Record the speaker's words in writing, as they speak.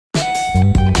Have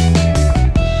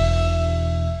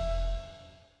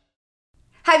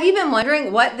you been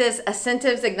wondering what this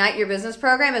Asentiv Ignite Your Business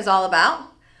program is all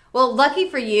about? Well, lucky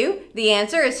for you, the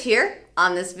answer is here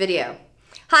on this video.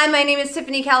 Hi, my name is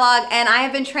Tiffanie Kellog, and I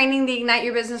have been training the Ignite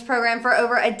Your Business program for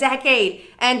over a decade.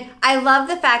 And I love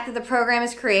the fact that the program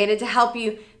is created to help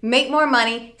you make more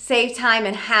money, save time,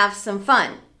 and have some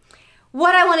fun.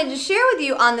 What I wanted to share with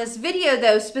you on this video,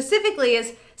 though, specifically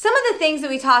is some of the things that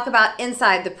we talk about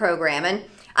inside the program. And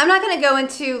I'm not going to go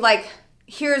into like,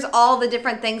 here's all the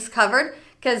different things covered,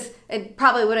 because it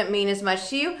probably wouldn't mean as much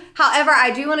to you. However, I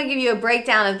do want to give you a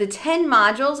breakdown of the 10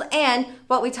 modules and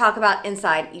what we talk about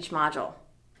inside each module.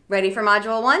 Ready for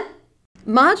Module 1?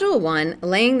 Module 1,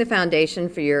 laying the foundation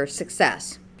for your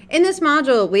success. In this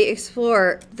module, we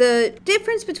explore the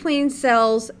difference between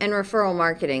sales and referral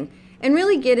marketing and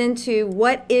really get into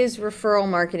what is referral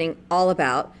marketing all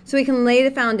about so we can lay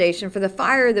the foundation for the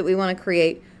fire that we want to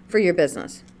create for your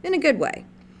business in a good way.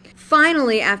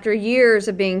 Finally, after years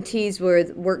of being teased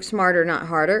with work smarter, not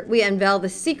harder, we unveil the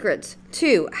secrets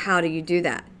to how do you do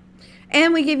that.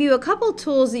 And we give you a couple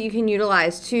tools that you can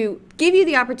utilize to give you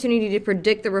the opportunity to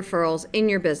predict the referrals in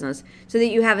your business so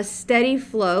that you have a steady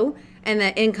flow and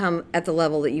that income at the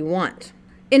level that you want.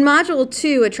 In Module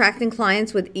 2, Attracting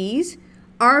Clients with Ease,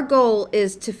 our goal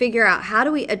is to figure out how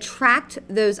do we attract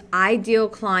those ideal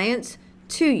clients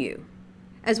to you,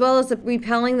 as well as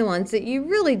repelling the ones that you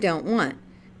really don't want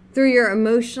through your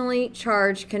emotionally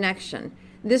charged connection.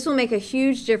 This will make a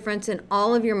huge difference in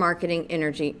all of your marketing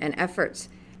energy and efforts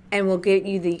and will get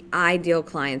you the ideal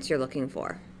clients you're looking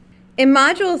for. In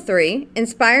Module 3,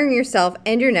 Inspiring Yourself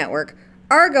and Your Network,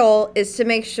 our goal is to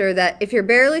make sure that if you're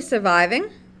barely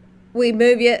surviving, we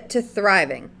move you to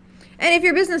thriving. And if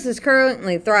your business is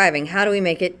currently thriving, how do we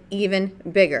make it even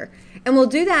bigger? And we'll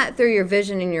do that through your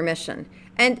vision and your mission.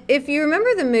 And if you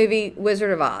remember the movie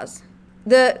Wizard of Oz,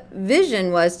 the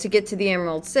vision was to get to the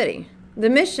Emerald City.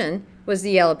 The mission was the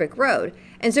Yellow Brick Road.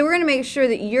 And so we're going to make sure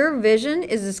that your vision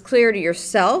is as clear to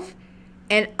yourself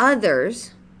and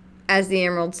others as the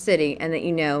Emerald City and that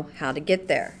you know how to get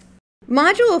there.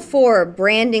 Module 4,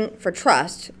 Branding for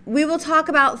Trust, we will talk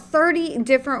about 30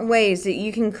 different ways that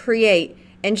you can create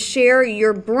and share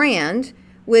your brand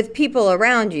with people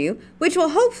around you, which will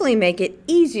hopefully make it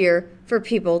easier for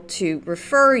people to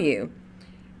refer you.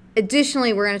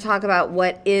 Additionally, we're going to talk about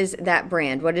what is that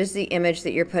brand, what is the image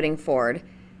that you're putting forward.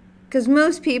 Because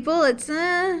most people, it's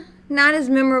not as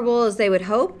memorable as they would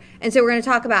hope. And so we're going to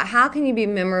talk about how can you be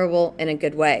memorable in a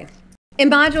good way. In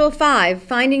Module 5,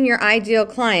 Finding Your Ideal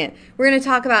Client, we're going to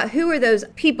talk about who are those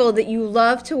people that you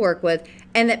love to work with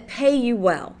and that pay you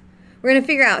well. We're going to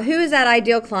figure out who is that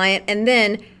ideal client and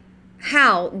then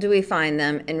how do we find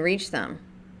them and reach them.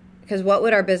 Because what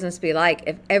would our business be like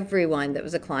if everyone that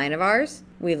was a client of ours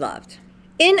we loved?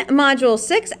 In Module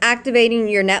 6, Activating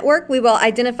Your Network, we will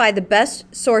identify the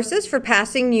best sources for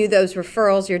passing you those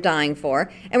referrals you're dying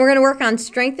for. And we're going to work on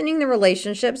strengthening the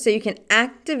relationship so you can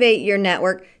activate your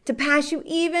network to pass you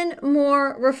even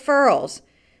more referrals.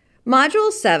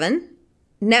 Module 7,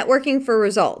 Networking for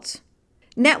Results.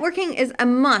 Networking is a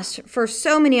must for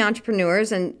so many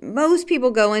entrepreneurs, and most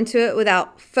people go into it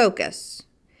without focus.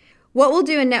 What we'll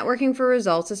do in Networking for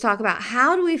Results is talk about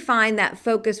how do we find that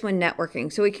focus when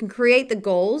networking so we can create the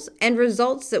goals and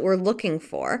results that we're looking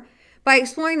for by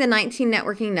exploring the 19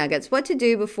 networking nuggets, what to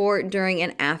do before, during,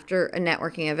 and after a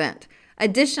networking event.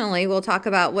 Additionally, we'll talk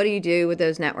about what do you do with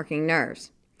those networking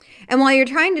nerves. And while you're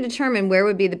trying to determine where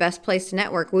would be the best place to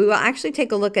network, we will actually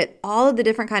take a look at all of the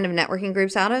different kind of networking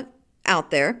groups out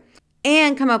there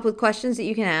and come up with questions that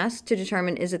you can ask to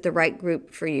determine is it the right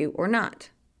group for you or not.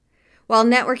 While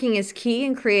networking is key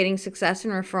in creating success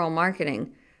in referral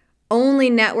marketing, only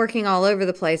networking all over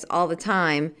the place all the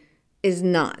time is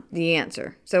not the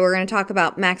answer. So we're going to talk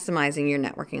about maximizing your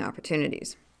networking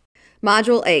opportunities.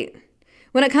 Module 8.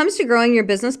 When it comes to growing your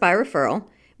business by referral,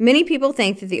 many people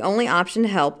think that the only option to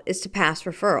help is to pass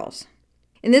referrals.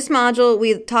 In this module,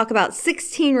 we talk about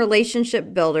 16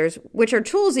 relationship builders, which are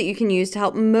tools that you can use to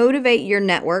help motivate your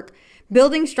network,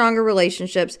 building stronger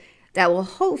relationships that will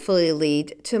hopefully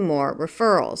lead to more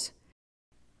referrals.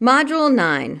 Module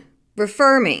 9,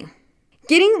 Refer Me.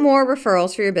 Getting more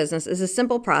referrals for your business is a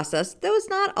simple process, though it's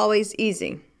not always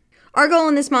easy. Our goal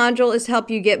in this module is to help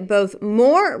you get both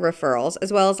more referrals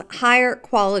as well as higher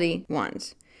quality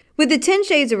ones. With the 10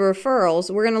 shades of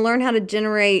referrals, we're going to learn how to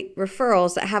generate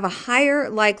referrals that have a higher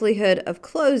likelihood of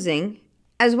closing,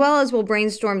 as well as we'll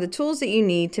brainstorm the tools that you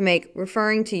need to make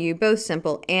referring to you both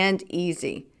simple and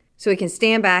easy, so we can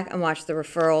stand back and watch the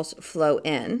referrals flow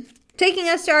in. Taking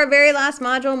us to our very last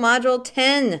module, Module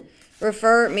 10,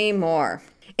 Refer Me More.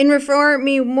 In Refer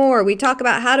Me More, we talk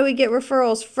about how do we get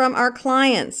referrals from our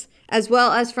clients as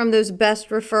well as from those best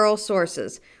referral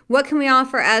sources. What can we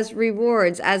offer as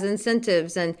rewards, as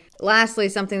incentives? And lastly,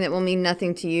 something that will mean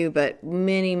nothing to you but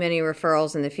many, many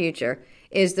referrals in the future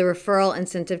is the referral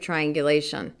incentive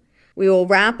triangulation. We will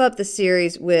wrap up the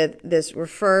series with this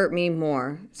Refer Me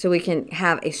More so we can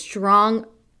have a strong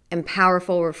and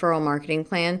powerful referral marketing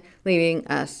plan, leaving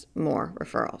us more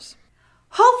referrals.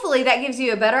 Hopefully that gives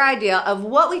you a better idea of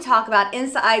what we talk about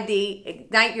inside the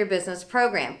Ignite Your Business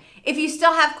program. If you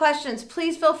still have questions,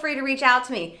 please feel free to reach out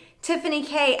to me,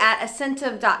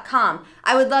 TiffanyK@Asentiv.com.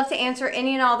 I would love to answer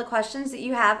any and all the questions that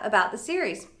you have about the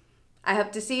series. I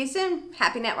hope to see you soon.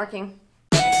 Happy networking.